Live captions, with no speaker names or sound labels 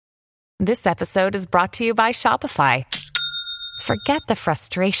This episode is brought to you by Shopify. Forget the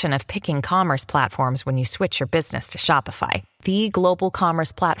frustration of picking commerce platforms when you switch your business to Shopify, the global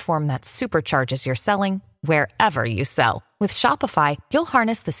commerce platform that supercharges your selling wherever you sell. With Shopify, you'll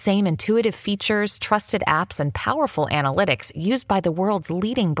harness the same intuitive features, trusted apps, and powerful analytics used by the world's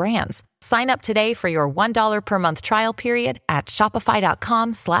leading brands. Sign up today for your $1 per month trial period at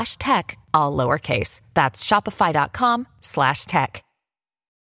shopify.com/tech, all lowercase. That's shopify.com/tech.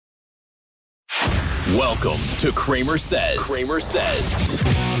 Welcome to CramerSez.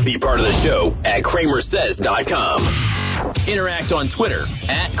 CramerSez. Be part of the show at CramerSez.com. Interact on Twitter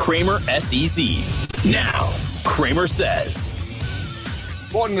at CramerSez. Now, CramerSez.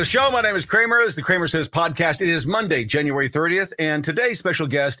 Welcome to the show. My name is Cramer. This is the CramerSez podcast. It is Monday, January 30th, and today's special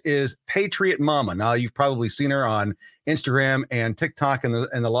guest is Patriot Mama. Now, you've probably seen her on Instagram and TikTok and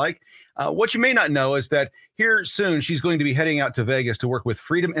the like. What you may not know is that here soon, she's going to be heading out to Vegas to work with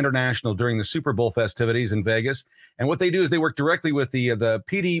Freedom International during the Super Bowl festivities in Vegas. And what they do is they work directly with the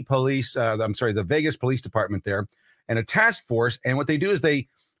PD police, the Vegas Police Department there, and a task force. And what they do is they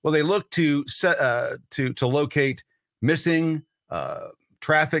look to locate missing,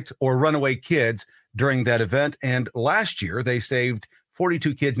 trafficked, or runaway kids during that event. And last year, they saved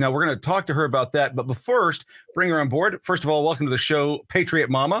 42 kids. Now, we're going to talk to her about that. But first, bring her on board. First of all, welcome to the show,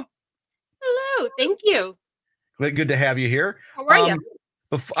 Patriot Mama. Hello. Thank you. Good to have you here. How are you?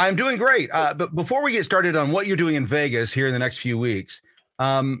 I'm doing great. But before we get started on what you're doing in Vegas here in the next few weeks,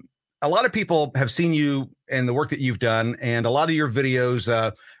 a lot of people have seen you and the work that you've done, and a lot of your videos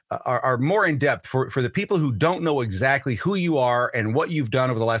are more in depth for the people who don't know exactly who you are and what you've done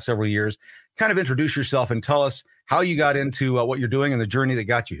over the last several years. Kind of introduce yourself and tell us how you got into what you're doing and the journey that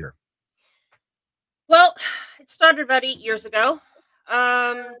got you here. Well, it started about 8 years ago.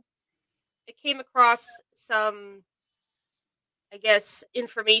 I came across some,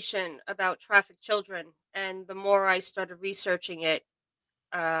 information about trafficked children. And the more I started researching it,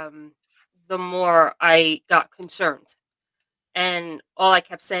 the more I got concerned. And all I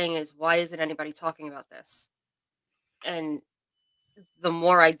kept saying is, why isn't anybody talking about this? And the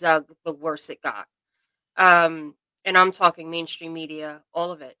more I dug, the worse it got. And I'm talking mainstream media,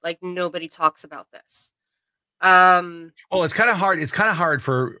 all of it. Like, nobody talks about this. Well, it's kind of hard. It's kind of hard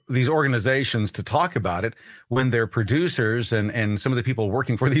for these organizations to talk about it when their producers and some of the people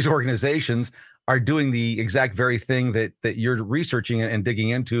working for these organizations are doing the exact very thing that you're researching and digging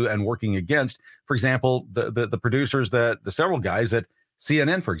into and working against. For example, the producers, the several guys at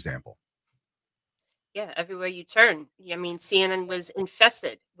CNN, for example. Yeah, everywhere you turn. I mean, CNN was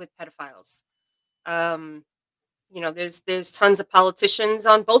infested with pedophiles. There's tons of politicians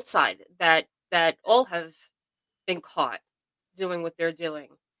on both sides that all have been caught doing what they're doing.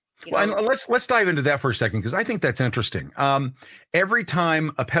 Well, and let's dive into that for a second, because I think that's interesting. Every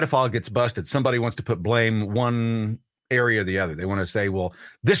time a pedophile gets busted, somebody wants to put blame one area or the other. They want to say, well,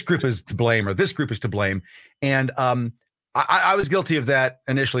 this group is to blame or this group is to blame. And I was guilty of that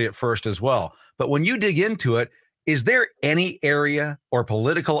initially at first as well. But when you dig into it, is there any area or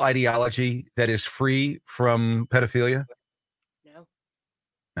political ideology that is free from pedophilia?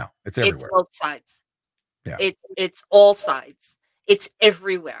 No, it's everywhere. It's both sides. Yeah. It's all sides. It's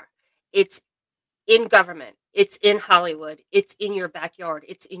everywhere. It's in government. It's in Hollywood. It's in your backyard.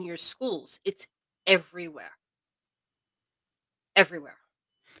 It's in your schools. It's everywhere. Everywhere.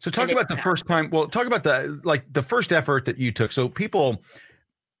 So talk about the first time. Well, talk about the first effort that you took. So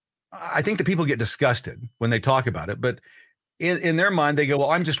I think that people get disgusted when they talk about it, but in their mind, they go,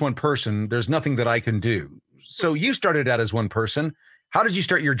 well, I'm just one person. There's nothing that I can do. So you started out as one person. How did you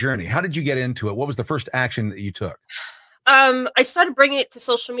start your journey? How did you get into it? What was the first action that you took? I started bringing it to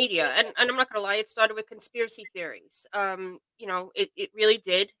social media, and I'm not going to lie, it started with conspiracy theories. It really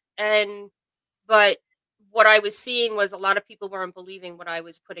did. But what I was seeing was a lot of people weren't believing what I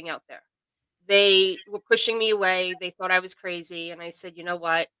was putting out there. They were pushing me away. They thought I was crazy. And I said, you know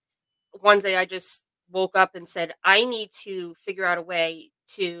what? One day I just woke up and said, I need to figure out a way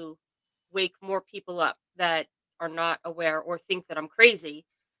to wake more people up that are not aware or think that I'm crazy.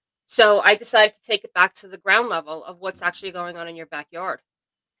 So I decided to take it back to the ground level of what's actually going on in your backyard.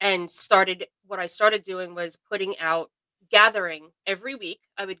 And what I started doing was putting out, gathering every week.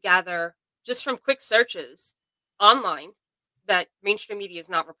 I would gather just from quick searches online that mainstream media is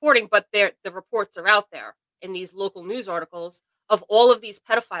not reporting, but the reports are out there in these local news articles of all of these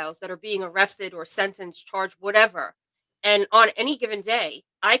pedophiles that are being arrested or sentenced, charged, whatever. And on any given day,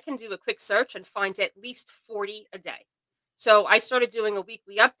 I can do a quick search and find at least 40 a day. So I started doing a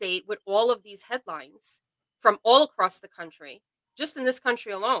weekly update with all of these headlines from all across the country, just in this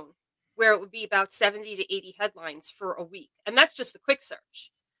country alone, where it would be about 70 to 80 headlines for a week. And that's just a quick search.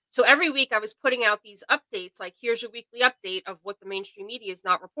 So every week I was putting out these updates, like, here's your weekly update of what the mainstream media is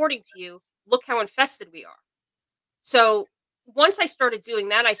not reporting to you. Look how infested we are. So once I started doing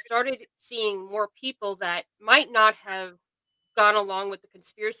that, I started seeing more people that might not have gone along with the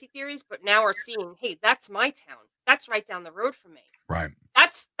conspiracy theories, but now are seeing, hey, that's my town. That's right down the road from me. Right.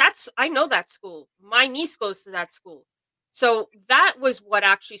 That's I know that school. My niece goes to that school. So that was what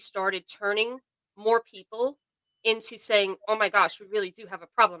actually started turning more people into saying, "Oh my gosh, we really do have a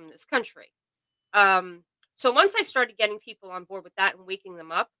problem in this country." So once I started getting people on board with that and waking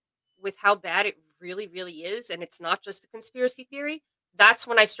them up with how bad it really, really is, and it's not just a conspiracy theory, that's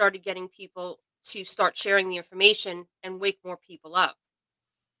when I started getting people to start sharing the information and wake more people up.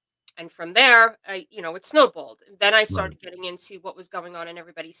 And from there, it snowballed. And then I Right. started getting into what was going on in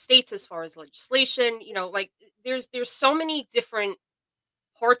everybody's states as far as legislation. Like, there's so many different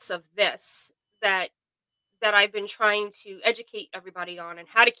parts of this that I've been trying to educate everybody on, and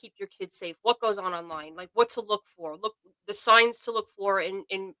how to keep your kids safe, what goes on online, like what to look for, look the signs to look for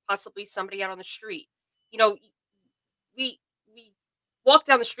in possibly somebody out on the street. You know, we walk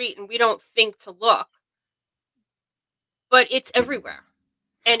down the street and we don't think to look, but it's everywhere,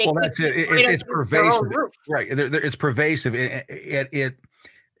 and it Well, could that's it. be right It's under their own pervasive, roof. right? It's pervasive. It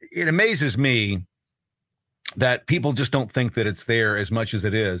amazes me that people just don't think that it's there as much as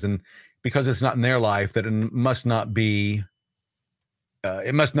it is, and because it's not in their life, that it must not be.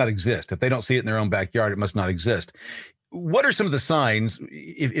 It must not exist. If they don't see it in their own backyard, it must not exist. What are some of the signs,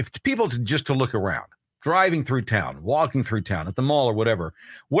 if people just to look around, driving through town, walking through town, at the mall or whatever?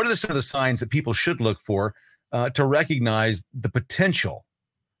 What are some of the signs that people should look for to recognize the potential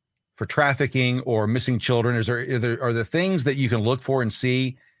for trafficking or missing children? Are there things that you can look for and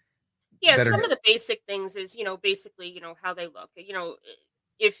see Yeah, that are some of the basic things is, basically, how they look.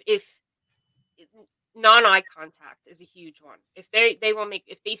 If non-eye contact is a huge one. If they will make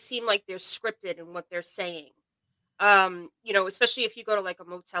if they seem like they're scripted in what they're saying. Especially if you go to like a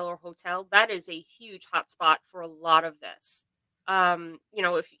motel or hotel, that is a huge hot spot for a lot of this.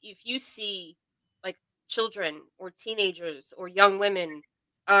 If you see like children or teenagers or young women,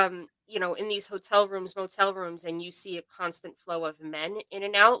 in these hotel rooms, motel rooms, and you see a constant flow of men in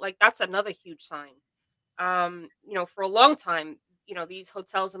and out, like, that's another huge sign. For a long time, these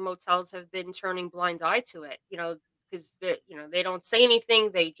hotels and motels have been turning blind eye to it, because they don't say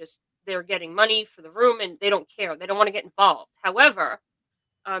anything. They're getting money for the room, and they don't care. They don't want to get involved. However,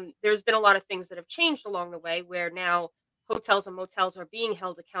 there's been a lot of things that have changed along the way, where now hotels and motels are being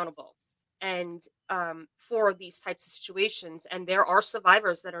held accountable, and for these types of situations. And there are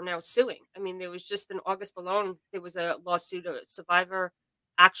survivors that are now suing. I mean, there was just in August alone, there was a lawsuit. A survivor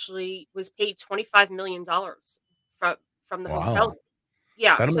actually was paid $25 million from the wow, hotel.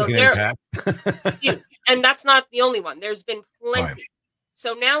 Yeah, that'll make so an they're impact. huge, and that's not the only one. There's been Right. plenty.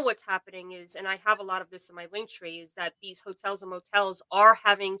 So now what's happening is, and I have a lot of this in my link tree, is that these hotels and motels are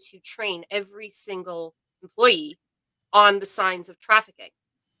having to train every single employee on the signs of trafficking,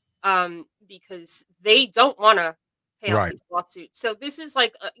 because they don't want to pay off Right. these lawsuits. So this is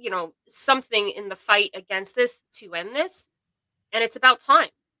like, something in the fight against this to end this, and it's about time.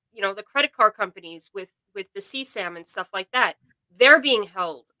 The credit card companies with the CSAM and stuff like that, they're being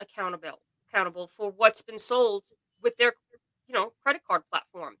held accountable for what's been sold with their credit card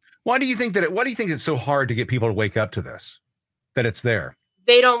platform. Why do you think it's so hard to get people to wake up to this, that it's there?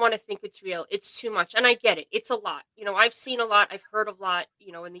 They don't want to think it's real. It's too much, and I get it. It's a lot. I've seen a lot. I've heard a lot.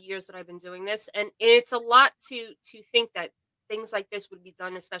 In the years that I've been doing this, and it's a lot to think that things like this would be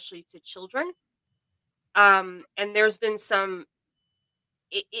done, especially to children. And there's been some.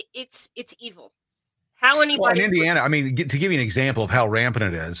 It's evil. How Well, in anybody would. Indiana, I mean, to give you an example of how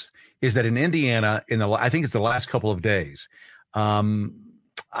rampant it is that in Indiana, I think it's the last couple of days,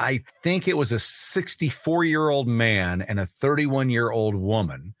 I think it was a 64-year-old man and a 31-year-old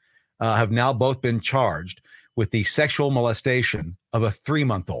woman have now both been charged with the sexual molestation of a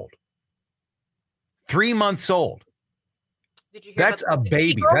 3-month-old. 3 months old. Did you hear That's about a the 50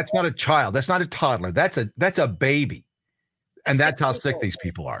 baby. girl? That's not a child. That's not a toddler. That's a baby. A And that's how 6 week sick old. these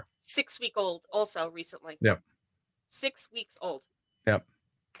people are. 6 week old also recently. Yep. 6 weeks old. Yep.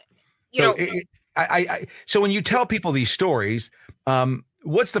 You So know, so when you tell people these stories,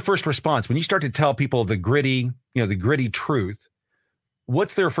 what's the first response when you start to tell people the gritty truth?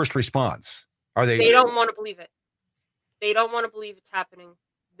 What's their first response? Are they they don't want to believe it. They don't want to believe it's happening.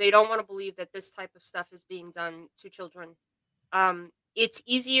 They don't want to believe that this type of stuff is being done to children. It's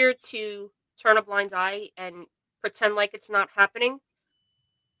easier to turn a blind eye and pretend like it's not happening,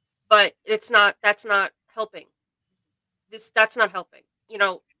 but it's not. That's not helping. That's not helping.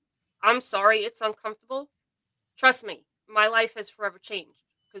 I'm sorry, it's uncomfortable. Trust me, my life has forever changed.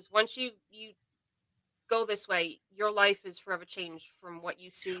 because once you go this way, your life is forever changed from what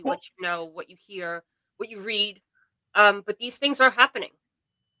you see, Well, what you know, what you hear, what you read. But these things are happening.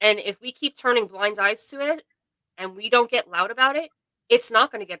 And if we keep turning blind eyes to it and we don't get loud about it, it's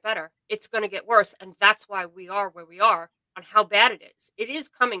not going to get better. It's going to get worse. And that's why we are where we are on how bad it is. It is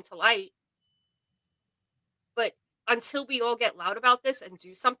coming to light. But until we all get loud about this and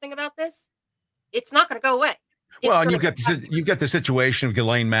do something about this, it's not going to go away. It's well, and going to get you've got the situation of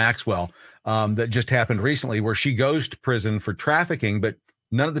Ghislaine Maxwell that just happened recently, where she goes to prison for trafficking, but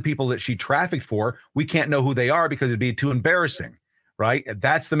none of the people that she trafficked for, we can't know who they are because it'd be too embarrassing, right?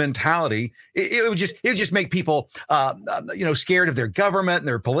 That's the mentality. It would just make people, scared of their government and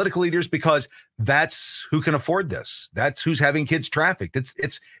their political leaders, because that's who can afford this. That's who's having kids trafficked.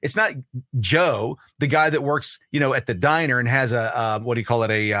 It's not Joe, the guy that works, at the diner and has a what do you call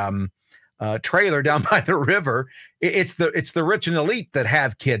it, a trailer down by the river. It's the rich and elite that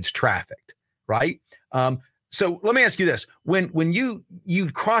have kids trafficked, right? So let me ask you this: when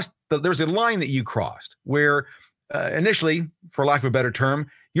you crossed, there's a line that you crossed where initially, for lack of a better term,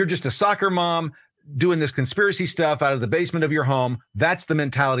 you're just a soccer mom doing this conspiracy stuff out of the basement of your home. That's the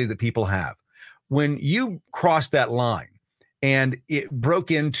mentality that people have. When you crossed that line and it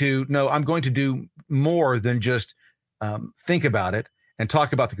broke into, no, I'm going to do more than just think about it and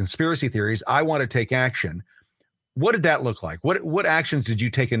talk about the conspiracy theories. I want to take action. What did that look like? What actions did you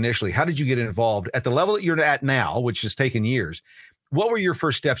take initially? How did you get involved at the level that you're at now, which has taken years? What were your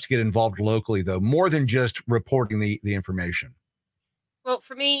first steps to get involved locally, though, more than just reporting the information? Well,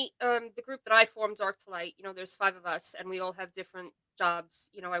 for me, the group that I formed, Dark to Light, there's 5 of us, and we all have different jobs.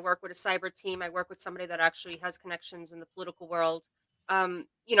 I work with a cyber team. I work with somebody that actually has connections in the political world.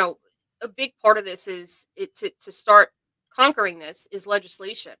 A big part of this is to start conquering this is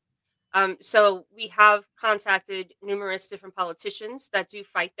legislation. So we have contacted numerous different politicians that do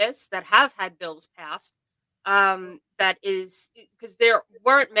fight this, that have had bills passed. That is because there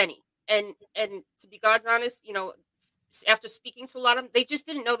weren't many, and to be God's honest, after speaking to a lot of them, they just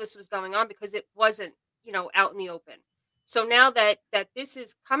didn't know this was going on because it wasn't, out in the open. So now that this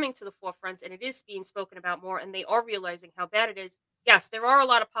is coming to the forefront and it is being spoken about more, and they are realizing how bad it is. Yes, there are a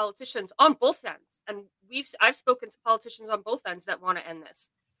lot of politicians on both ends, and I've spoken to politicians on both ends that want to end this.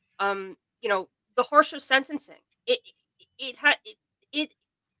 The harsher sentencing, it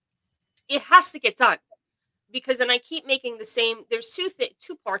has to get done, because, and I keep making the same. There's two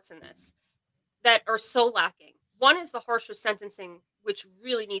parts in this that are so lacking. One is the harsher sentencing, which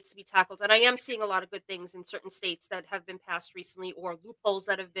really needs to be tackled. And I am seeing a lot of good things in certain states that have been passed recently, or loopholes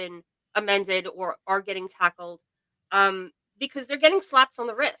that have been amended or are getting tackled, because they're getting slaps on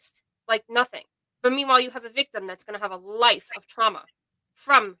the wrist like nothing. But meanwhile, you have a victim that's going to have a life of trauma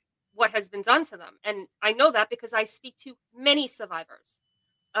from what has been done to them. And I know that because I speak to many survivors.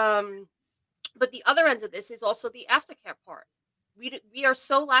 But the other end of this is also the aftercare part. We are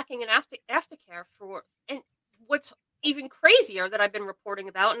so lacking in aftercare for, and what's even crazier that I've been reporting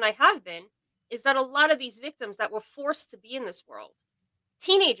about, and I have been, is that a lot of these victims that were forced to be in this world,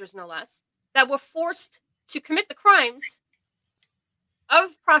 teenagers no less, that were forced to commit the crimes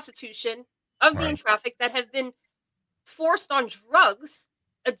of prostitution, of being trafficked, that have been forced on drugs,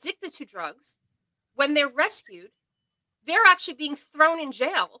 addicted to drugs, when they're rescued, they're actually being thrown in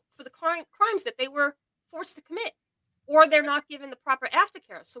jail for the crimes that they were forced to commit, or they're not given the proper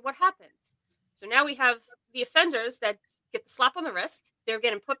aftercare. So what happens? So now we have the offenders that get the slap on the wrist. They're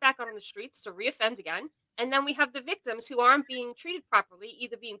getting put back out on the streets to reoffend again. And then we have the victims who aren't being treated properly,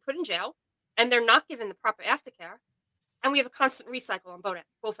 either being put in jail, and they're not given the proper aftercare. And we have a constant recycle on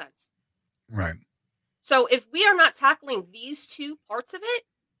both ends. Right. So if we are not tackling these two parts of it,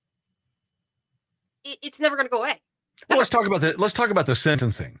 it's never going to go away. Well, let's talk about the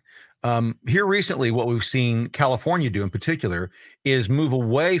sentencing. Here recently, what we've seen California do in particular is move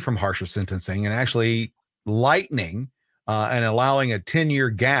away from harsher sentencing and actually lightening and allowing a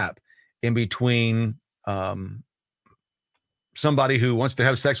 10-year gap in between somebody who wants to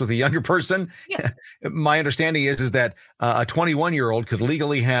have sex with a younger person. Yeah. My understanding is that a 21-year-old could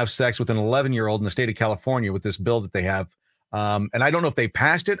legally have sex with an 11-year-old in the state of California with this bill that they have. And I don't know if they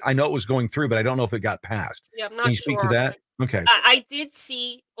passed it. I know it was going through, but I don't know if it got passed. Yeah, I'm not Can you sure. speak to that? Okay. I did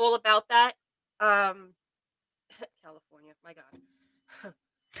see all about that. California, my God.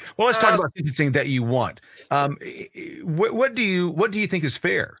 Well, let's talk about sentencing that you want. What do you think is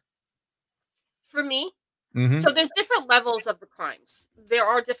fair? For me, Mm-hmm. so there's different levels of the crimes. There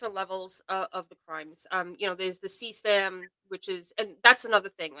are different levels of the crimes. There's the CSAM, which is, and that's another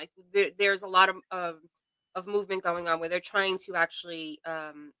thing. Like there's a lot of movement going on where they're trying to actually,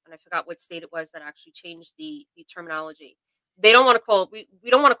 and I forgot what state it was that actually changed the terminology, They don't want to call it, we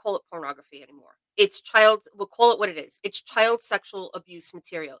don't want to call it pornography anymore. We'll call it what it is. It's child sexual abuse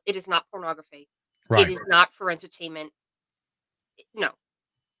material. It is not pornography. Right. It is not for entertainment. No,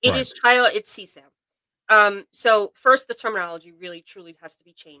 it's CSAM. So first, the terminology really truly has to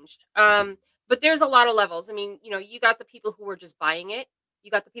be changed. But there's a lot of levels. I mean, you got the people who are just buying it.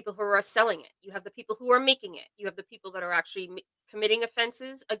 You got the people who are selling it. You have the people who are making it. You have the people that are actually committing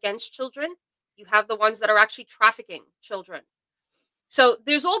offenses against children. You have the ones that are actually trafficking children. So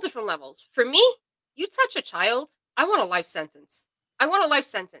there's all different levels. For me, you touch a child, I want a life sentence. I want a life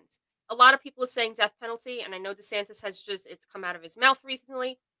sentence. A lot of people are saying death penalty, and I know DeSantis it's come out of his mouth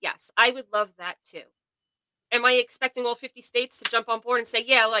recently. Yes, I would love that too. Am I expecting all 50 states to jump on board and say,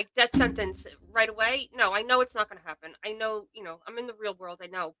 yeah, like death sentence right away? No, I know it's not going to happen. I know, I'm in the real world, I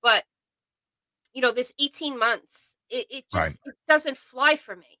know. But, this 18 months, it just it doesn't fly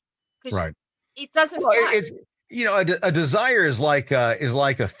for me. Right. It doesn't fly. It's, a desire is like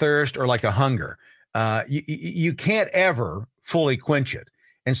a thirst or like a hunger. You can't ever fully quench it.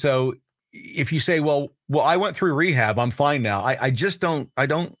 And so if you say, well, I went through rehab, I'm fine now. I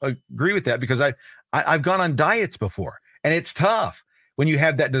don't agree with that, because I've gone on diets before, and it's tough when you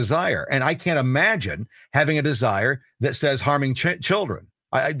have that desire. And I can't imagine having a desire that says harming children.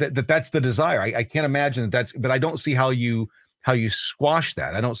 That's the desire. I can't imagine but I don't see how you squash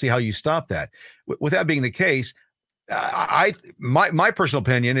that. I don't see how you stop that. With that being the case, my personal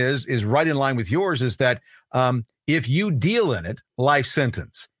opinion is right in line with yours, is that if you deal in it, life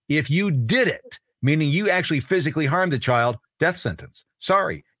sentence. If you did it, meaning you actually physically harmed the child, death sentence.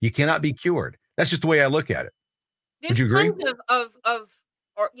 Sorry, you cannot be cured. That's just the way I look at it. There's Would you agree? tons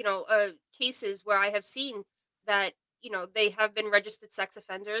of cases where I have seen that, they have been registered sex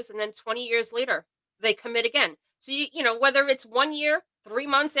offenders, and then 20 years later, they commit again. So, whether it's 1 year, 3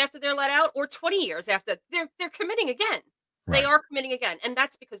 months after they're let out, or 20 years after, they're committing again. Right. They are committing again. And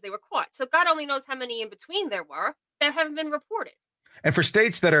that's because they were caught. So God only knows how many in between there were that haven't been reported. And for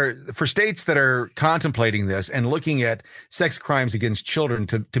states that are contemplating this and looking at sex crimes against children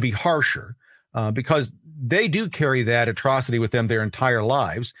to be harsher, because they do carry that atrocity with them their entire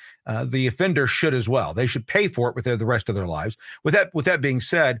lives, the offender should as well. They should pay for it with the rest of their lives. With that being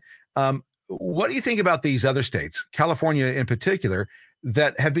said, what do you think about these other states, California in particular,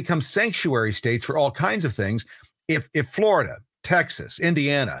 that have become sanctuary states for all kinds of things? If Florida, Texas,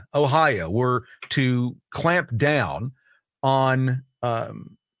 Indiana, Ohio were to clamp down on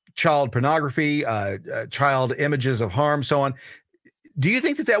child pornography, child images of harm, so on, do you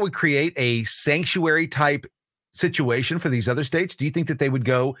think that would create a sanctuary type situation for these other states? Do you think that they would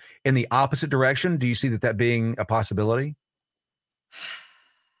go in the opposite direction? Do you see that being a possibility?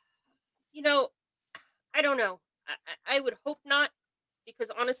 I don't know. I would hope not,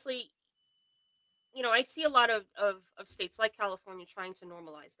 because honestly, I see a lot of states like California trying to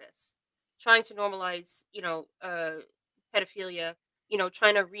normalize this, trying to normalize, pedophilia,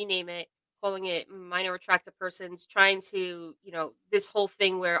 trying to rename it, calling it minor attracted persons, trying to, this whole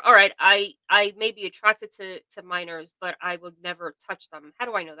thing where, all right, I may be attracted to minors, but I would never touch them. How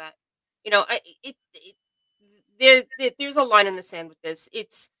do I know that? There's a line in the sand with this.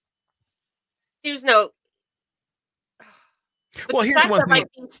 There's no. Well, here's one thing.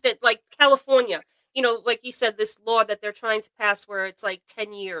 Like California, like you said, this law that they're trying to pass where it's like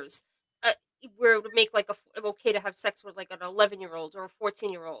 10 years, where it would make like okay to have sex with like an 11-year-old or a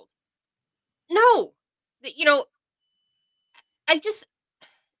 14-year-old. No, it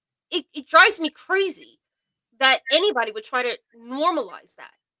drives me crazy that anybody would try to normalize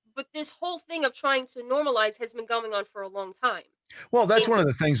that. But this whole thing of trying to normalize has been going on for a long time. Well, that's one of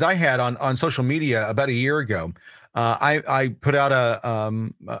the things I had on social media about a year ago. I put out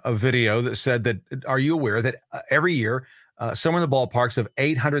a video that said that, are you aware that every year, somewhere in the ballparks of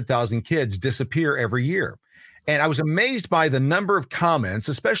 800,000 kids disappear every year? And I was amazed by the number of comments,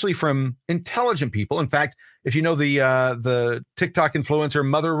 especially from intelligent people. In fact, if you know the TikTok influencer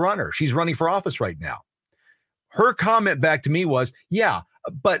Mother Runner, she's running for office right now. Her comment back to me was, yeah,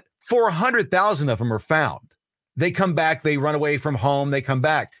 but 400,000 of them are found. They come back, they run away from home, they come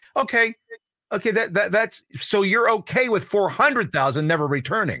back. Okay, that's so you're okay with 400,000 never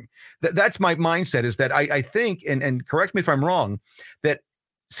returning. That's my mindset, is that I think, and correct me if I'm wrong, that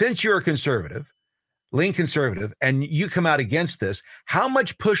since you're a conservative, lean conservative, and you come out against this, how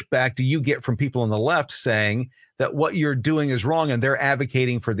much pushback do you get from people on the left saying that what you're doing is wrong and they're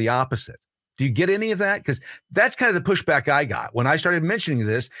advocating for the opposite? Do you get any of that? Because that's kind of the pushback I got when I started mentioning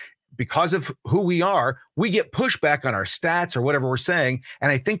this. Because of who we are, we get pushback on our stats or whatever we're saying,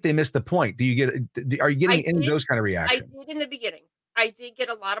 and I think they missed the point. Are you getting any of those kind of reactions? I did in the beginning. I did get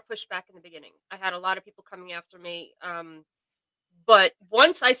a lot of pushback in the beginning. I had a lot of people coming after me. But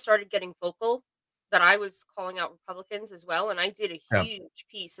once I started getting vocal that I was calling out Republicans as well, and I did a Yeah. huge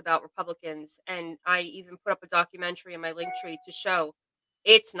piece about Republicans, and I even put up a documentary in my link tree to show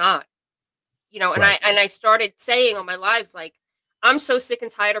it's not, and Right. I started saying on my lives, like, I'm so sick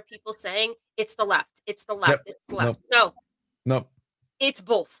and tired of people saying it's the left, it's the left, Yep. it's the left. Nope. No, Nope. it's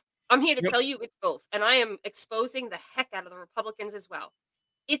both. I'm here to Yep. tell you it's both, and I am exposing the heck out of the Republicans as well.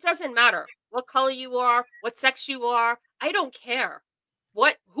 It doesn't matter what color you are, what sex you are. I don't care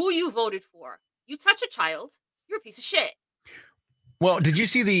who you voted for. You touch a child, you're a piece of shit. Well, did you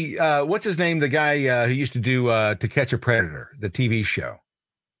see the what's his name? The guy who used to do To Catch a Predator, the TV show.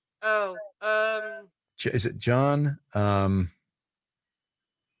 Oh, Is it John?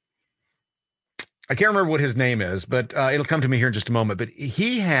 I can't remember what his name is, but it'll come to me here in just a moment. But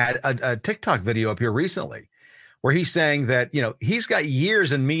he had a TikTok video up here recently where he's saying that, he's got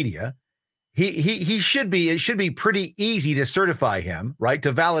years in media. He should be, it should be pretty easy to certify him, right?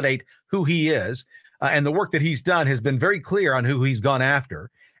 To validate who he is. And the work that he's done has been very clear on who he's gone after.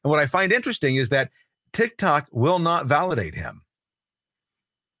 And what I find interesting is that TikTok will not validate him.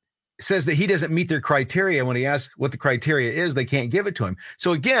 It says that he doesn't meet their criteria. When he asks what the criteria is, they can't give it to him.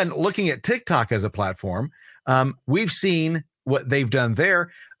 So again, looking at TikTok as a platform, we've seen what they've done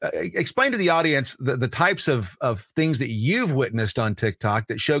there. Explain to the audience the types of things that you've witnessed on TikTok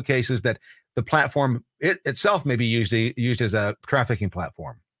that showcases that the platform itself may be used as a trafficking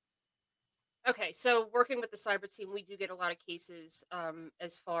platform. okay. So working with the cyber team, we do get a lot of cases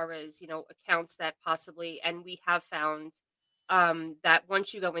as far as, accounts that possibly, and we have found that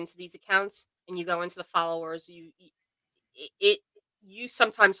once you go into these accounts and you go into the followers, you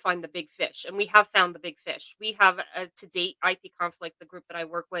sometimes find the big fish, and we have found the big fish. We have to date IP Conflict, the group that I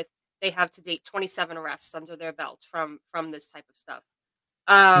work with. They have to date 27 arrests under their belt from this type of stuff.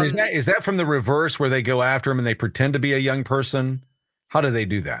 And is that from the reverse where they go after him and they pretend to be a young person? How do they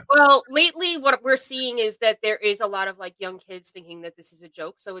do that? Well, lately, what we're seeing is that there is a lot of like young kids thinking that this is a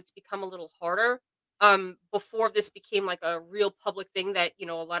joke, so it's become a little harder. Before this became like a real public thing that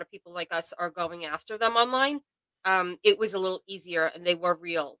a lot of people like us are going after them online. It was a little easier and they were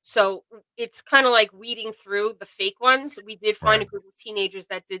real. So it's kind of like weeding through the fake ones. We did find a Right. group of teenagers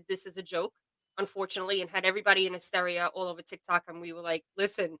that did this as a joke, unfortunately, and had everybody in hysteria all over TikTok. And we were like,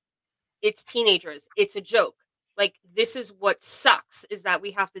 listen, it's teenagers. It's a joke. Like, this is what sucks, is that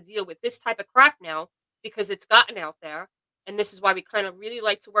we have to deal with this type of crap now because it's gotten out there. And this is why we kind of really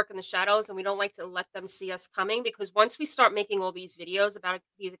like to work in the shadows, and we don't like to let them see us coming, because once we start making all these videos about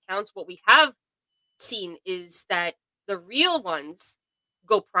these accounts, what we have seen is that the real ones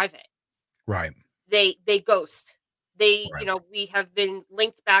go private. Right. They ghost. Right. We have been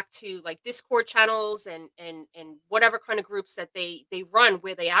linked back to like Discord channels and whatever kind of groups that they run,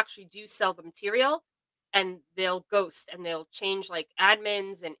 where they actually do sell the material, and they'll ghost and they'll change like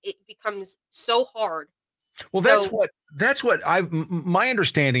admins, and it becomes so hard. Well, that's what my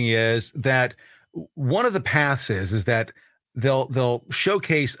understanding is, that one of the paths is that they'll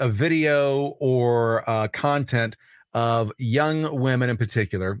showcase a video or content of young women in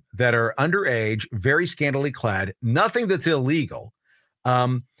particular that are underage, very scantily clad, nothing that's illegal.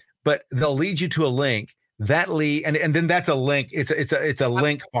 But they'll lead you to a link that and then that's a link. It's a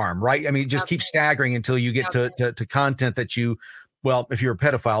link farm, right? I mean, just keep staggering until you get to content that well, if you're a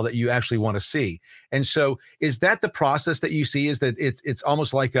pedophile, that you actually want to see. And so is that the process that you see, is that it's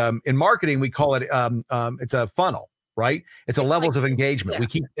almost like in marketing, we call it it's a funnel, right? It's a levels of engagement. We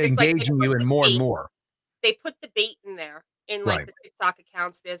keep engaging you in more and more. They put the bait in there in like the TikTok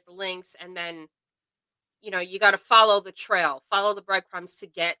accounts. There's the links, and then you got to follow the trail, follow the breadcrumbs to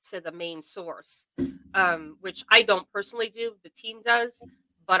get to the main source, which I don't personally do. The team does.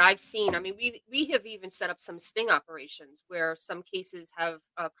 But I've seen, I mean, we have even set up some sting operations where some cases have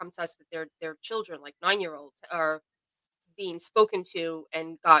come to us that their children, like 9-year-olds, are being spoken to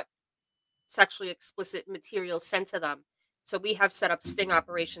and got sexually explicit material sent to them. So we have set up sting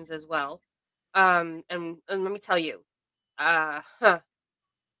operations as well. And let me tell you, the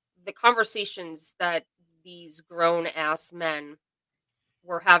conversations that these grown ass men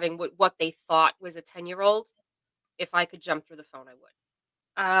were having with what they thought was a 10-year-old, if I could jump through the phone, I would.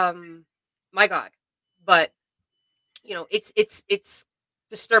 My God. But it's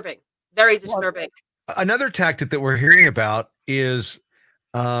disturbing, very disturbing. Well, another tactic that we're hearing about is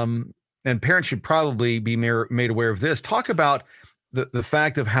and parents should probably be made aware of this. Talk about the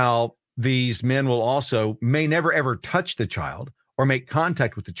fact of how these men may never ever touch the child or make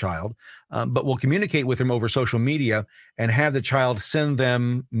contact with the child, but will communicate with them over social media and have the child send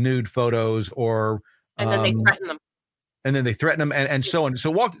them nude photos and then they threaten them. And then they threaten them and so on.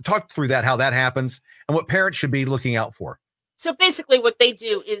 So talk through that, how that happens and what parents should be looking out for. So basically what they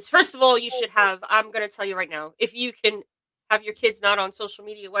do is, first of all, you should have, I'm going to tell you right now, if you can have your kids not on social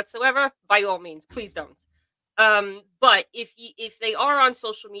media whatsoever, by all means, please don't. But if they are on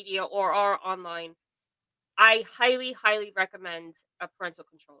social media or are online, I highly, highly recommend a parental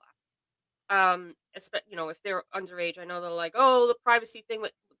control app. If they're underage, I know they're like, oh, the privacy thing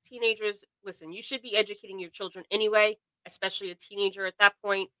with teenagers. Listen, you should be educating your children anyway, especially a teenager at that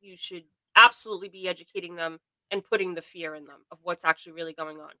point. You should absolutely be educating them and putting the fear in them of what's actually really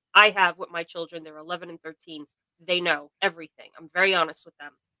going on. I have with my children, they're 11 and 13. They know everything. I'm very honest with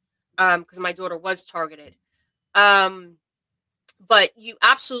them because my daughter was targeted. But you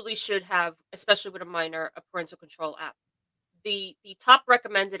absolutely should have, especially with a minor, a parental control app. The top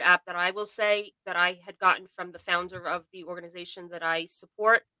recommended app that I will say that I had gotten from the founder of the organization that I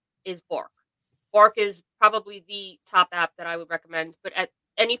support is Bark. Bark is probably the top app that I would recommend, but at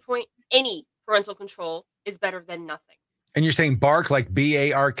any point, any parental control is better than nothing. And you're saying Bark, like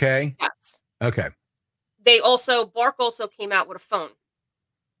BARK? Yes. Okay. Bark also came out with a phone.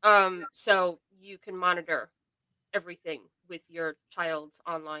 So you can monitor everything with your child's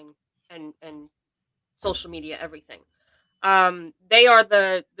online and social media, everything. They are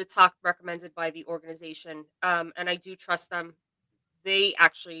the top recommended by the organization. And I do trust them. They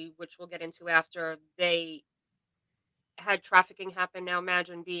actually, which we'll get into after, they had trafficking happen. Now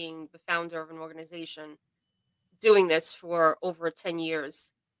imagine being the founder of an organization doing this for over 10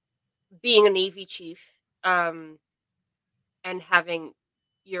 years, being a Navy chief, and having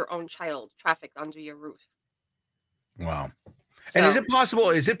your own child trafficked under your roof. Wow. So, and is it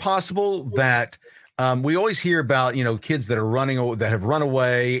possible that we always hear about, kids that are that have run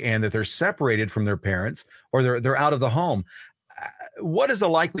away and that they're separated from their parents or they're out of the home? What is the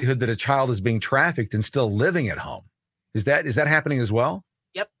likelihood that a child is being trafficked and still living at home? Is that happening as well?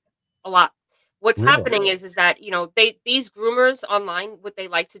 Yep. A lot. What's Really? happening is that, these groomers online, what they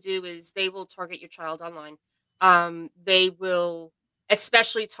like to do is they will target your child online. They will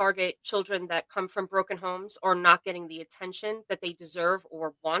especially target children that come from broken homes or not getting the attention that they deserve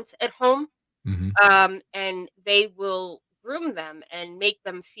or want at home. Mm-hmm. And they will groom them and make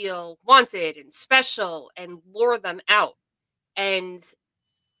them feel wanted and special and lure them out. And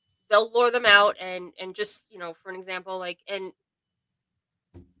they'll lure them out and just, for an example, and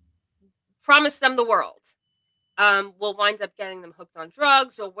promise them the world. Will wind up getting them hooked on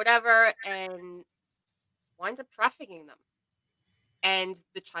drugs or whatever and winds up trafficking them. And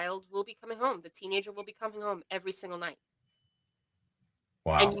the child will be coming home. The teenager will be coming home every single night.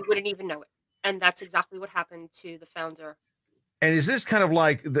 Wow. And you wouldn't even know it. And that's exactly what happened to the founder. And is this kind of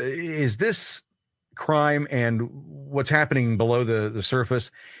like is this crime and what's happening below the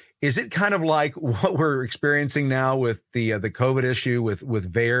surface? Is it kind of like what we're experiencing now with the COVID issue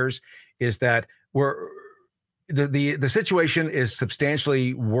with VAERS? Is that the situation is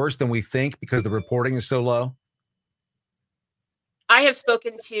substantially worse than we think because the reporting is so low? I have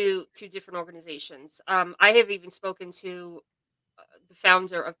spoken to different organizations. I have even spoken to the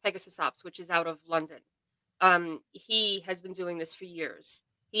founder of Pegasus Ops, which is out of London. He has been doing this for years.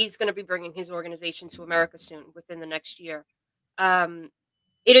 He's going to be bringing his organization to America soon, within the next year.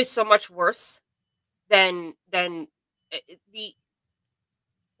 It is so much worse than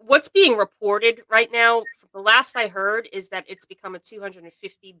what's being reported right now. The last I heard is that it's become a $250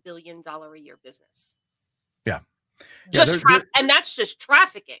 billion a year business. Yeah. And that's just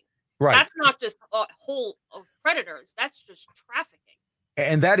trafficking. Right. That's not just a whole of predators. That's just trafficking.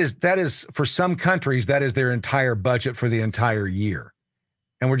 And that is for some countries, that is their entire budget for the entire year.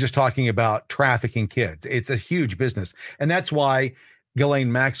 And we're just talking about trafficking kids. It's a huge business. And that's why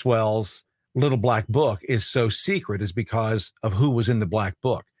Ghislaine Maxwell's Little Black Book is so secret, is because of who was in the Black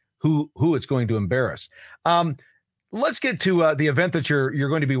Book, who it's going to embarrass. Let's get to the event that you're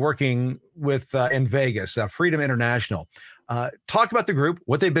going to be working with in Vegas, Freedom International. Talk about the group,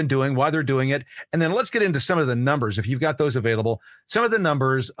 what they've been doing, why they're doing it, and then let's get into some of the numbers, if you've got those available, some of the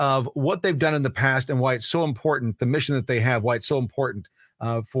numbers of what they've done in the past and why it's so important, the mission that they have, why it's so important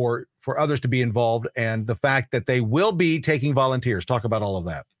for others to be involved, and the fact that they will be taking volunteers. Talk about all of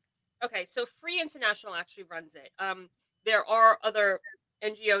that. Okay, so Free International actually runs it. There are other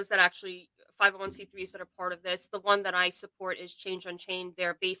NGOs that actually, 501c3s that are part of this. The one that I support is Change Unchained.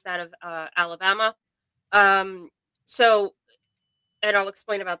 They're based out of Alabama. And I'll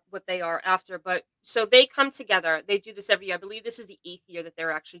explain about what they are after. But so they come together. They do this every year. I believe this is the 8th year that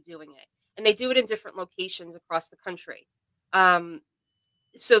they're actually doing it. And they do it in different locations across the country.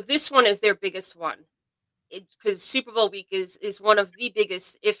 So this one is their biggest one. Because Super Bowl week is one of the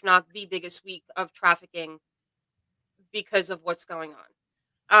biggest, if not the biggest week of trafficking because of what's going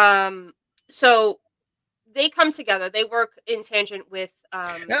on. So they come together. They work in tangent with.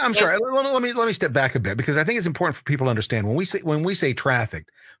 I'm sorry. Let me step back a bit, because I think it's important for people to understand when we say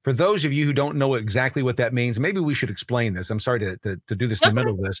trafficked. For those of you who don't know exactly what that means, maybe we should explain this. I'm sorry to do this in the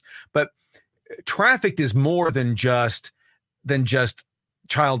middle of this, but trafficked is more than just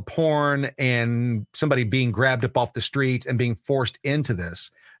child porn and somebody being grabbed up off the streets and being forced into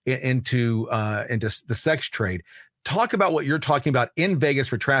into the sex trade. Talk about what you're talking about in Vegas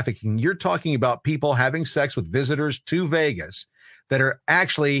for trafficking. You're talking about people having sex with visitors to Vegas that are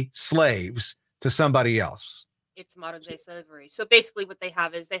actually slaves to somebody else. It's modern day slavery. So basically what they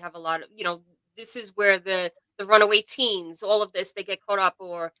have is they have a lot of, this is where the runaway teens, all of this, they get caught up,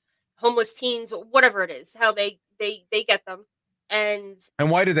 or homeless teens, or whatever it is, how they get them. And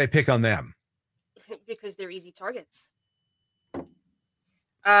why do they pick on them? Because they're easy targets.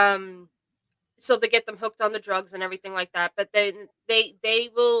 So they get them hooked on the drugs and everything like that, but then they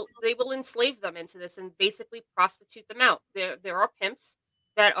will enslave them into this and basically prostitute them out. There are pimps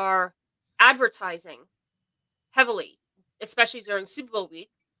that are advertising heavily, especially during Super Bowl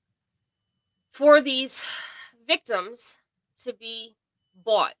week, for these victims to be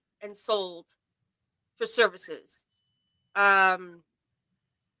bought and sold for services. And,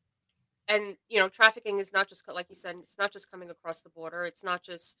 trafficking is not just, like you said, it's not just coming across the border. It's not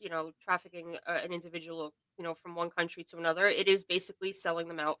just, trafficking an individual, from one country to another. It is basically selling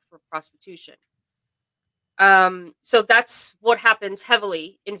them out for prostitution. So that's what happens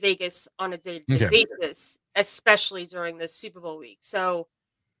heavily in Vegas on a day-to-day basis, especially during the Super Bowl week. So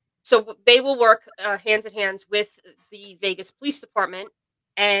they will work hand in hand with the Vegas Police Department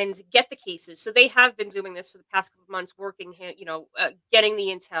and get the cases. So they have been doing this for the past couple of months, working, getting the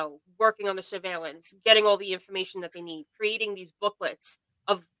intel, working on the surveillance, getting all the information that they need, creating these booklets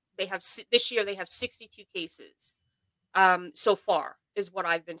this year they have 62 cases so far, is what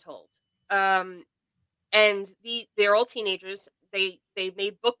I've been told. And they're all teenagers. They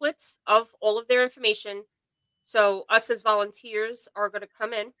made booklets of all of their information. So us as volunteers are going to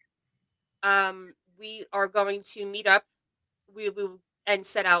come in. We are going to meet up. We will and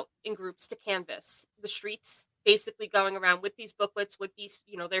set out in groups to canvass the streets, basically going around with these booklets, with these,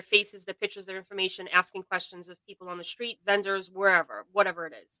 their faces, their pictures, their information, asking questions of people on the street, vendors, whatever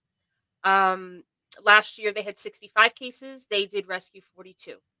it is. Last year they had 65 cases. They did rescue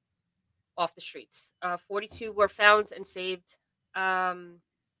 42 off the streets. 42 were found and saved. And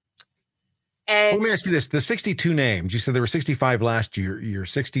let me ask you this: the 62 names, you said there were 65 last year. You're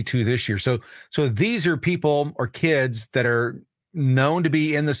 62 this year. So these are people or kids that are known to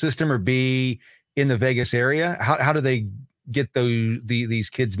be in the system or be in the Vegas area. How do they get these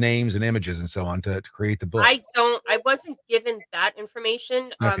kids' names and images and so on to create the book? I wasn't given that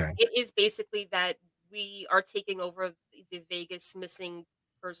information. Okay. It is basically that we are taking over the Vegas missing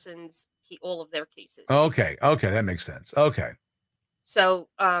persons, all of their cases. Okay, that makes sense. Okay. So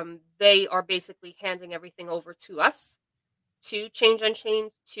they are basically handing everything over to us, to Change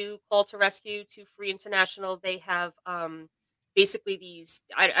Unchained, to Call to Rescue, to Free International. They have basically these.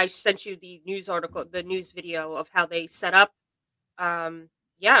 I sent you the news article, the news video of how they set up. And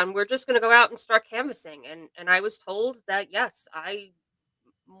we're just going to go out and start canvassing. And I was told that, yes, I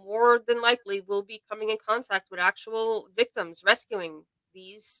more than likely will be coming in contact with actual victims, rescuing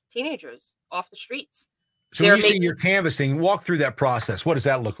these teenagers off the streets. So when you say you're canvassing, walk through that process. What does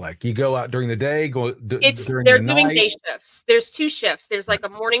that look like? You go out during the day, during they're the doing night? Day shifts. There's 2 shifts. There's like a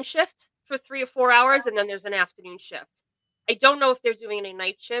morning shift for 3 or 4 hours, and then there's an afternoon shift. I don't know if they're doing any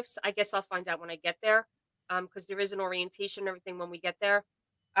night shifts. I guess I'll find out when I get there, because there is an orientation and everything when we get there.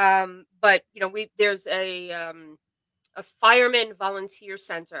 But there's a fireman volunteer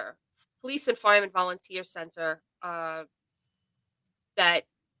center, police and fireman volunteer center that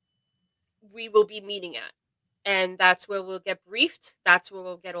we will be meeting at. And that's where we'll get briefed. That's where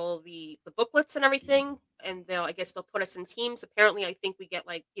we'll get all the booklets and everything. And I guess they'll put us in teams. Apparently, I think we get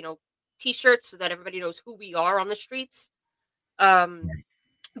T-shirts so that everybody knows who we are on the streets.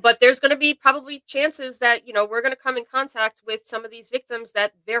 But there's going to be probably chances that, we're going to come in contact with some of these victims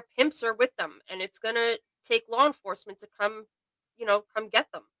that their pimps are with them. And it's going to take law enforcement to come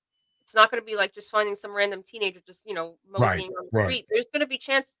get them. It's not going to be like just finding some random teenager just, moseying on the street. There's going to be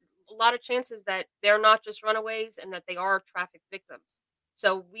a lot of chances that they're not just runaways and that they are trafficked victims.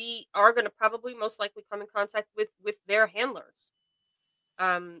 So we are going to probably most likely come in contact with their handlers,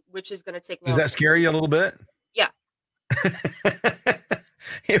 which is going to take. Does that scare you a little bit? Yeah.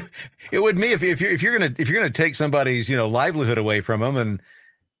 It would me if you're gonna take somebody's livelihood away from them and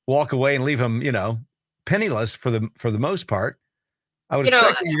walk away and leave them penniless for the most part. I would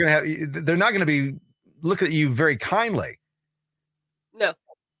expect that you're gonna have. They're not going to be look at you very kindly. No.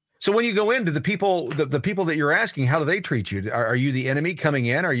 So when you go into the people, the people that you're asking, how do they treat you? Are you the enemy coming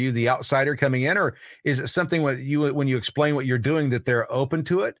in? Are you the outsider coming in? Or is it something when you explain what you're doing that they're open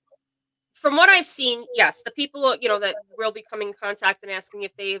to it? From what I've seen, yes, the people, that will be coming in contact and asking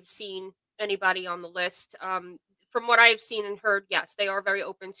if they have seen anybody on the list. From what I've seen and heard, yes, they are very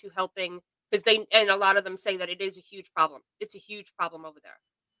open to helping because and a lot of them say that it is a huge problem. It's a huge problem over there.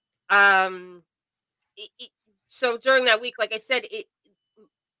 So during that week, like I said, it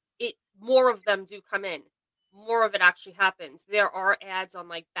more of them do come in. More of it actually happens. There are ads on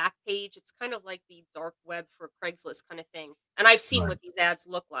like Backpage. It's kind of like the dark web for Craigslist kind of thing. And I've seen Right. what these ads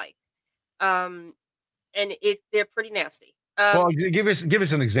look like. And they're pretty nasty. Well, give us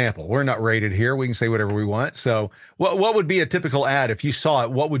an example. We're not rated here. We can say whatever we want. So what would be a typical ad if you saw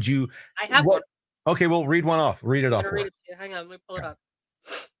it? What would you? I have one. Okay, well, read one off. Read it off. Read it to you. Hang on, let me pull it up.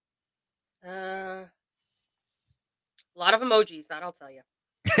 A lot of emojis, that I'll tell you.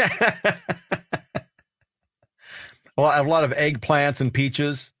 Well, a lot of eggplants and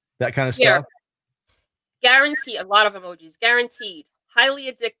peaches, that kind of stuff. Guaranteed, a lot of emojis. Guaranteed,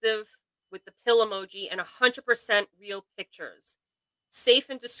 highly addictive with the pill emoji and 100% real pictures. Safe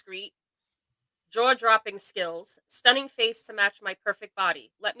and discreet. Jaw-dropping skills. Stunning face to match my perfect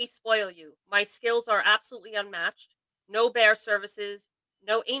body. Let me spoil you. My skills are absolutely unmatched. No bear services.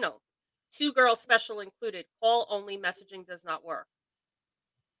 No anal. 2 girl special included. Call only. Messaging does not work.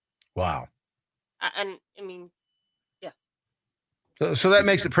 Wow. And I mean, yeah. So that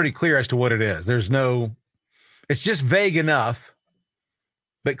makes it pretty clear as to what it is. It's just vague enough,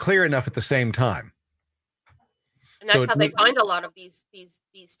 but clear enough at the same time. And that's how they find a lot of these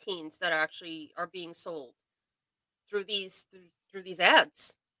teens that are being sold through these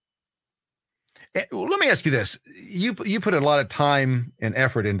ads. Well, let me ask you this: you put a lot of time and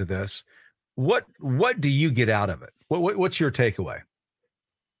effort into this. What do you get out of it? What's your takeaway?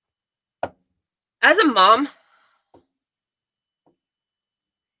 As a mom,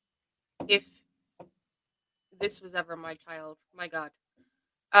 if this was ever my child, my God,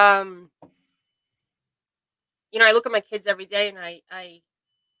 I look at my kids every day and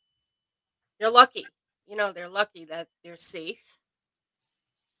they're lucky, they're lucky that they're safe,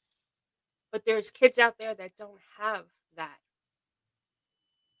 but there's kids out there that don't have that.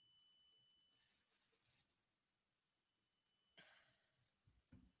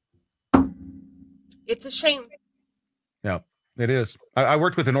 It's a shame. Yeah, it is. I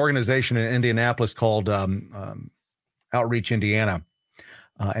worked with an organization in Indianapolis called Outreach Indiana.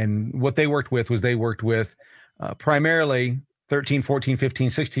 And what they worked with primarily 13, 14, 15,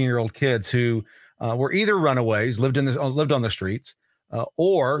 16-year-old kids who were either runaways, lived on the streets,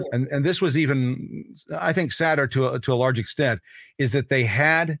 or, and this was even, I think, sadder to a large extent, is that they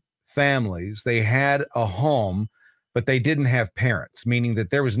had families, they had a home, but they didn't have parents, meaning that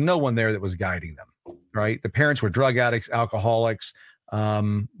there was no one there that was guiding them, right? The parents were drug addicts, alcoholics,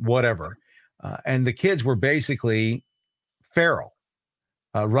 whatever. And the kids were basically feral,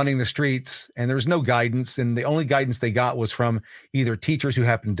 running the streets, and there was no guidance. And the only guidance they got was from either teachers who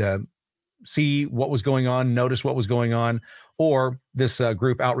happened to see what was going on, notice what was going on, or this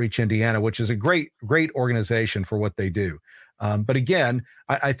group Outreach Indiana, which is a great organization for what they do. But again,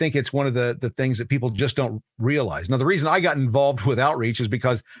 I think it's one of the things that people just don't realize. Now, the reason I got involved with Outreach is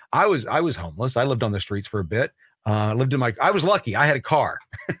because I was homeless. I lived on the streets for a bit. I was lucky. I had a car.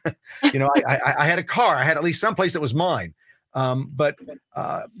 I had a car. I had at least some place that was mine. But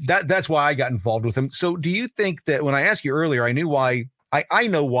that's why I got involved with them. So do you think that when I asked you earlier, I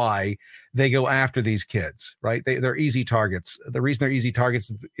know why they go after these kids, right? They're easy targets. The reason they're easy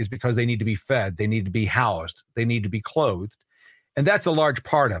targets is because they need to be fed. They need to be housed. They need to be clothed. And that's a large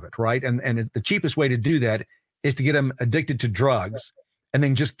part of it, right? And the cheapest way to do that is to get them addicted to drugs and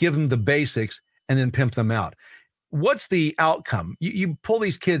then just give them the basics and then pimp them out. What's the outcome? You pull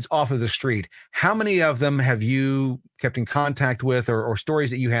these kids off of the street. How many of them have you kept in contact with or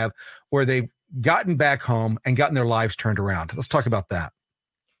stories that you have where they've gotten back home and gotten their lives turned around? Let's talk about that.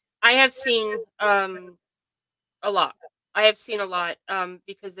 I have seen a lot. I have seen a lot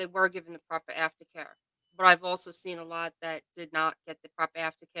because they were given the proper aftercare. But I've also seen a lot that did not get the proper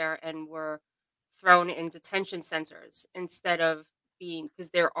aftercare and were thrown in detention centers instead of because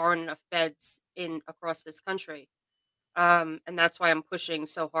there aren't enough beds across this country. And that's why I'm pushing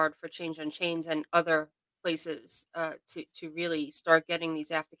so hard for Change on Chains and other places to really start getting these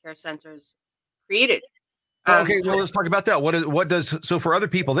aftercare centers created. Okay, well, let's talk about that. So for other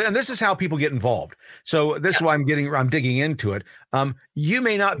people, and this is how people get involved. So this is why I'm digging into it. You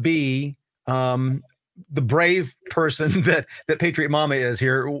may not be the brave person that Patriot Mama is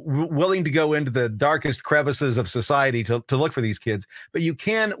here, willing to go into the darkest crevices of society to look for these kids. But you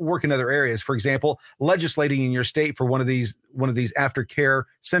can work in other areas. For example, legislating in your state for one of these aftercare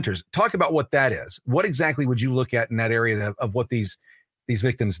centers. Talk about what that is. What exactly would you look at in that area of what these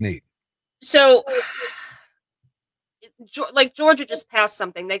victims need? So, like Georgia just passed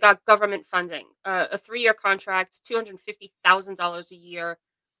something. They got government funding, a 3-year contract, $250,000 a year.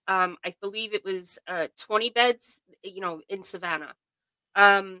 I believe it was 20 beds, in Savannah,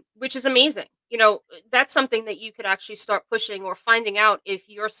 which is amazing. That's something that you could actually start pushing or finding out if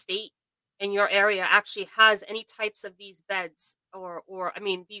your state and your area actually has any types of these beds or I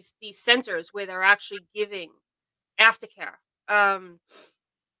mean these centers where they're actually giving aftercare.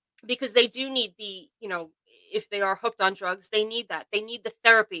 Because they do need if they are hooked on drugs, they need that. They need the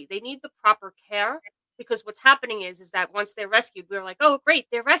therapy. They need the proper care, because what's happening is that once they're rescued, we're like, oh, great,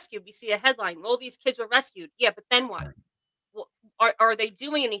 they're rescued. We see a headline, all these kids were rescued. Yeah, but then what? Well, are they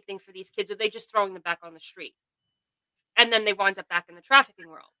doing anything for these kids? Or are they just throwing them back on the street? And then they wind up back in the trafficking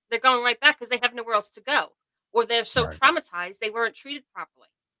world. They're going right back because they have nowhere else to go. Or they're so traumatized, they weren't treated properly.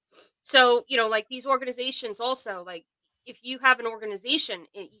 So, like these organizations also, like if you have an organization,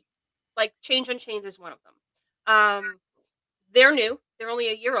 like Change Unchained is one of them. They're new. They're only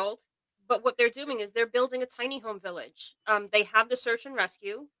a year old. But what they're doing is they're building a tiny home village. They have the search and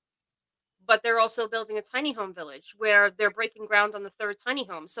rescue, but they're also building a tiny home village where they're breaking ground on the 3rd tiny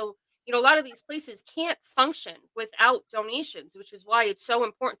home. So, a lot of these places can't function without donations, which is why it's so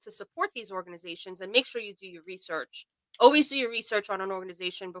important to support these organizations and make sure you do your research. Always do your research on an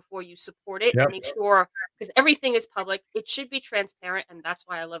organization before you support it, and make sure, because everything is public. It should be transparent, and that's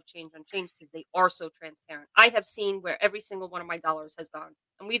why I love Change Unchained, because they are so transparent. I have seen where every single one of my dollars has gone,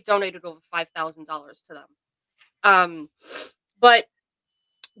 and we've donated over $5,000 to them. But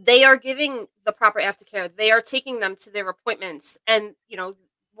they are giving the proper aftercare. They are taking them to their appointments, and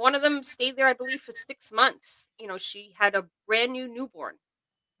one of them stayed there, I believe, for 6 months. She had a brand new newborn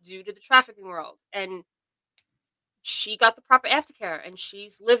due to the trafficking world, and she got the proper aftercare, and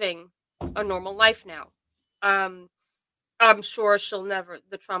she's living a normal life now. I'm sure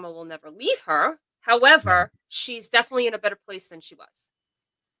the trauma will never leave her. However, she's definitely in a better place than she was.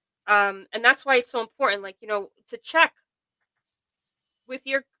 And that's why it's so important, to check with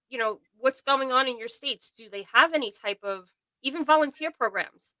your, what's going on in your states. Do they have any type of even volunteer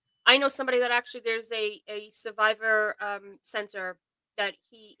programs? I know somebody that actually, there's a survivor center that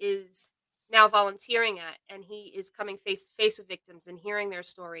he is now volunteering at, and he is coming face to face with victims and hearing their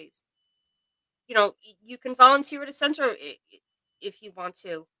stories. You can volunteer at a center if you want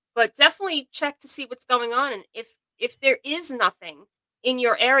to, but definitely check to see what's going on. And if there is nothing in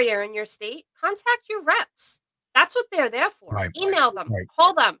your area or in your state, contact your reps. That's what they're there for. Email them,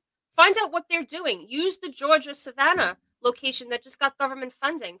 call them, find out what they're doing. Use the Georgia Savannah location that just got government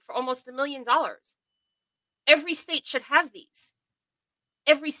funding for almost $1 million. Every state should have these.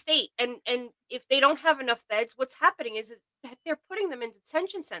 Every state. And if they don't have enough beds, what's happening is that they're putting them in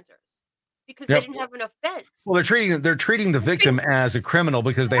detention centers because they didn't have enough beds. Well, they're treating the victim as a criminal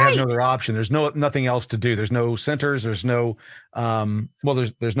because they have no other option. There's nothing else to do. There's no centers. There's no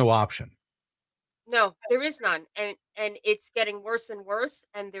there's no option. No, there is none. And it's getting worse and worse,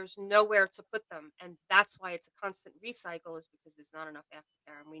 and there's nowhere to put them. And that's why it's a constant recycle, is because there's not enough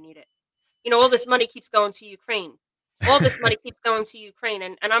aftercare, and we need it. All this money keeps going to Ukraine. All this money keeps going to Ukraine.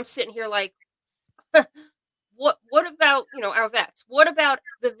 And I'm sitting here like, what about, our vets? What about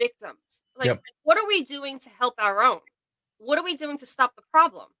the victims? Like, what are we doing to help our own? What are we doing to stop the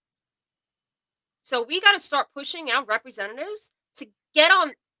problem? So we got to start pushing our representatives to get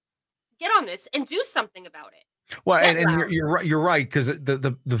on this and do something about it. Well, and you're right, because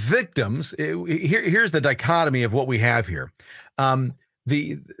the victims, here's the dichotomy of what we have here.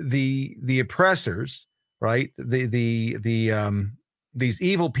 The oppressors, right? These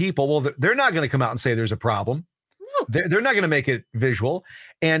evil people, well, they're not going to come out and say there's a problem. No. They're not going to make it visual.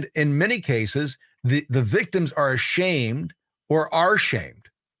 And in many cases, the victims are ashamed or are shamed,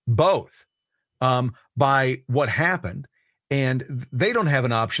 both, by what happened. And they don't have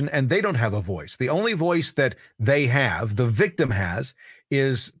an option, and they don't have a voice. The only voice that they have, the victim has,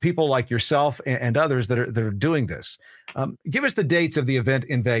 is people like yourself and others that are doing this. Give us the dates of the event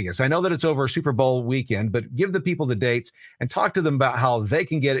in Vegas. I know that it's over Super Bowl weekend, but give the people the dates and talk to them about how they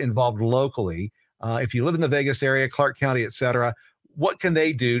can get involved locally. If you live in the Vegas area, Clark County, et cetera, what can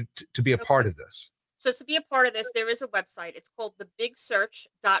they do to be a part of this? So to be a part of this, there is a website. It's called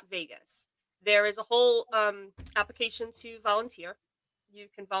thebigsearch.vegas. There is a whole application to volunteer. You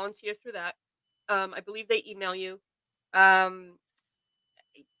can volunteer through that. I believe they email you.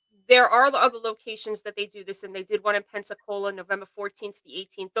 there are other locations that they do this, and they did one in Pensacola, November 14th to the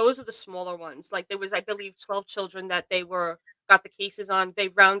 18th. Those are the smaller ones. Like there was, I believe, 12 children that they got the cases on. They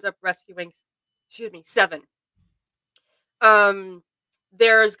round up rescuing, 7. Um,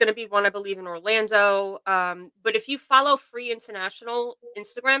 there's going to be one, I believe, in Orlando. But if you follow Free International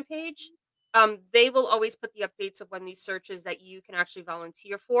Instagram page, they will always put the updates of when these searches that you can actually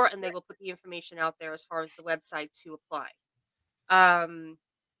volunteer for, and they will put the information out there as far as the website to apply.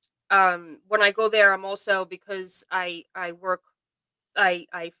 When I go there, I'm also, because I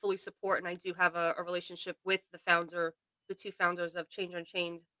fully support, and I do have a relationship with the 2 founders of Change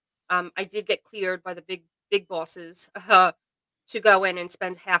Unchained. I did get cleared by the big bosses to go in and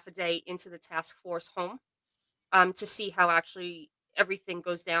spend half a day into the task force home, to see how actually everything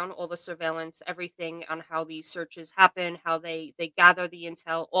goes down, all the surveillance, everything on how these searches happen, how they gather the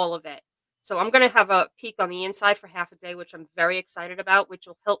intel, all of it. So I'm going to have a peek on the inside for half a day, which I'm very excited about, which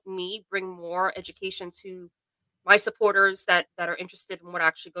will help me bring more education to my supporters that are interested in what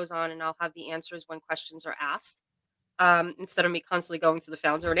actually goes on, and I'll have the answers when questions are asked, instead of me constantly going to the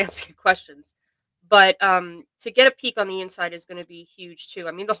founder and asking questions. But to get a peek on the inside is going to be huge too.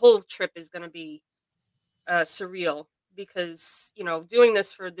 I mean, the whole trip is going to be surreal, because doing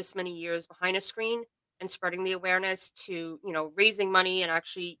this for this many years behind a screen and spreading the awareness to raising money and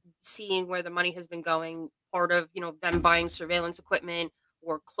actually seeing where the money has been going, part of them buying surveillance equipment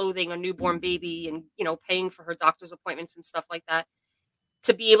or clothing a newborn baby, and paying for her doctor's appointments and stuff like that,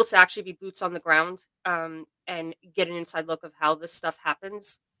 to be able to actually be boots on the ground, and get an inside look of how this stuff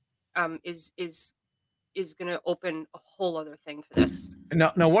happens, is going to open a whole other thing for this.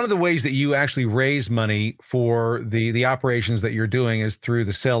 Now, one of the ways that you actually raise money for the operations that you're doing is through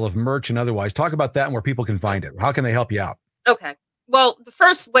the sale of merch and otherwise. Talk about that and where people can find it. How can they help you out? Okay. Well, the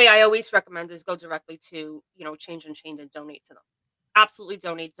first way I always recommend is go directly to, Change Unchained and donate to them. Absolutely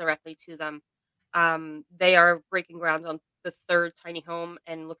donate directly to them. They are breaking ground on the 3rd tiny home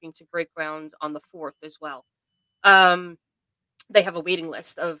and looking to break ground on the 4th as well. They have a waiting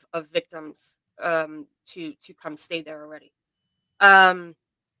list of victims to come stay there already. But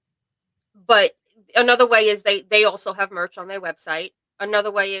another way is they also have merch on their website.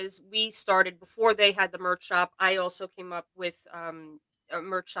 Another way is, we started before they had the merch shop. I also came up with a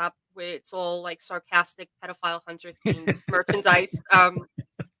merch shop where it's all like sarcastic pedophile hunter themed merchandise.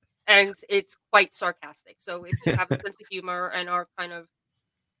 And it's quite sarcastic. So if you have a sense of humor and are kind of,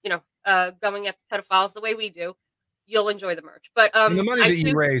 going after pedophiles the way we do, you'll enjoy the merch. But and the money that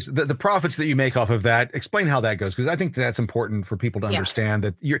you raise, the profits that you make off of that, explain how that goes, because I think that's important for people to understand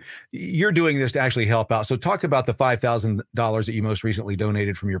that you're doing this to actually help out. So talk about the $5,000 that you most recently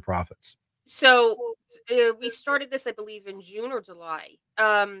donated from your profits. So we started this, I believe, in June or July,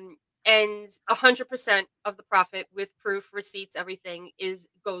 and 100% of the profit, with proof, receipts, everything,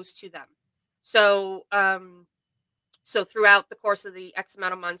 goes to them. So so throughout the course of the X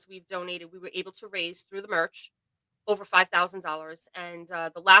amount of months we were able to raise through the merch over $5,000, and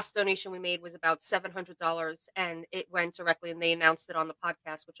the last donation we made was about $700, and it went directly, and they announced it on the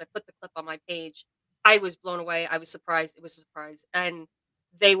podcast, which I put the clip on my page. I was blown away. I was surprised. It was a surprise, and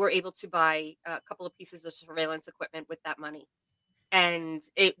they were able to buy a couple of pieces of surveillance equipment with that money, and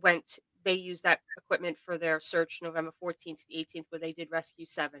they used that equipment for their search November 14th to the 18th, where they did rescue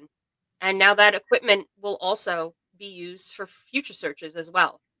 7, and now that equipment will also be used for future searches as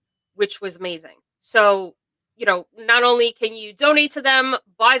well, which was amazing. So not only can you donate to them,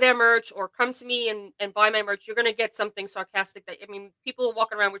 buy their merch, or come to me and buy my merch, you're going to get something sarcastic. People are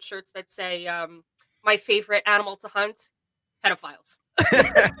walking around with shirts that say, my favorite animal to hunt, pedophiles.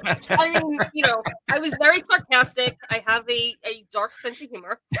 I was very sarcastic. I have a dark sense of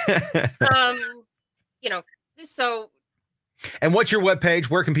humor. So. And what's your webpage?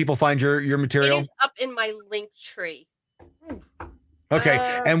 Where can people find your material? It is up in my link tree.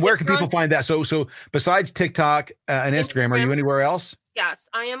 Okay. And where can people find that? So besides TikTok and Instagram, are you anywhere else? Yes,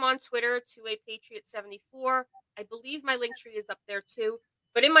 I am on Twitter, to a Patriot74. I believe my link tree is up there too.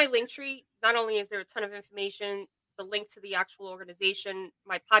 But in my link tree, not only is there a ton of information, the link to the actual organization,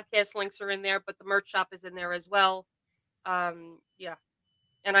 my podcast links are in there, but the merch shop is in there as well. And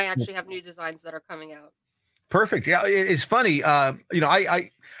I actually have new designs that are coming out. Perfect. Yeah, it's funny. I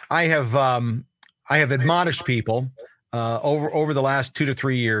have admonished people over the last 2 to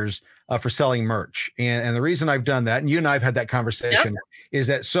 3 years for selling merch. And the reason I've done that, and you and I have had that conversation, is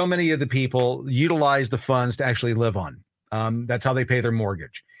that so many of the people utilize the funds to actually live on. That's how they pay their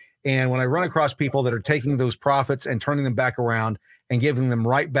mortgage. And when I run across people that are taking those profits and turning them back around and giving them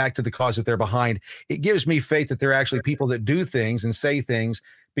right back to the cause that they're behind, it gives me faith that they're actually people that do things and say things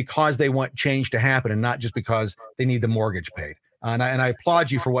because they want change to happen and not just because they need the mortgage paid. And I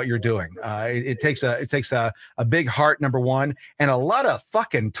applaud you for what you're doing. It takes a big heart, number one, and a lot of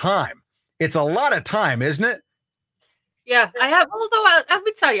fucking time. It's a lot of time, isn't it? Yeah, I have. Although let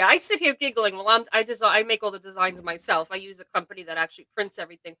me tell you, I sit here giggling while I make all the designs myself. I use a company that actually prints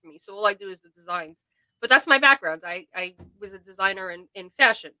everything for me, so all I do is the designs. But that's my background. I was a designer in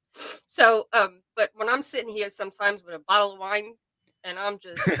fashion. So, but when I'm sitting here sometimes with a bottle of wine, and I'm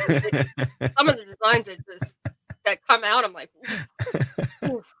just some of the designs that come out, I'm like,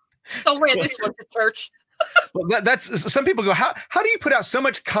 oof, don't wear this one to church. Well, that's some people go, how do you put out so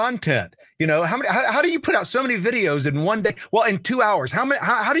much content? How do you put out so many videos in one day? Well, in 2 hours,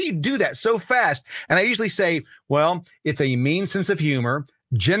 how do you do that so fast? And I usually say, well, it's a mean sense of humor,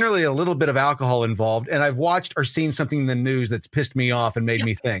 generally a little bit of alcohol involved. And I've watched or seen something in the news that's pissed me off and made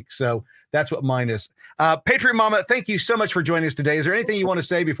me think. So that's what mine is. Patriot Mama, thank you so much for joining us today. Is there anything you want to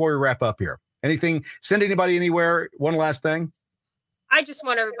say before we wrap up here? Anything, send anybody anywhere? One last thing. I just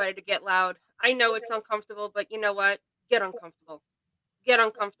want everybody to get loud. I know it's uncomfortable, but you know what? Get uncomfortable. Get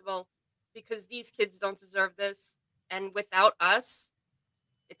uncomfortable, because these kids don't deserve this. And without us,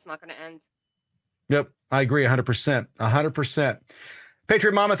 it's not going to end. Yep, I agree 100%. 100%.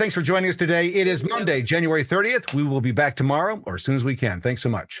 Patriot Mama, thanks for joining us today. It is Monday, January 30th. We will be back tomorrow or as soon as we can. Thanks so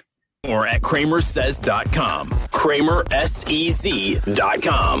much. More at CramerSez.com.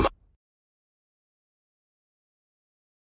 CramerSez.com.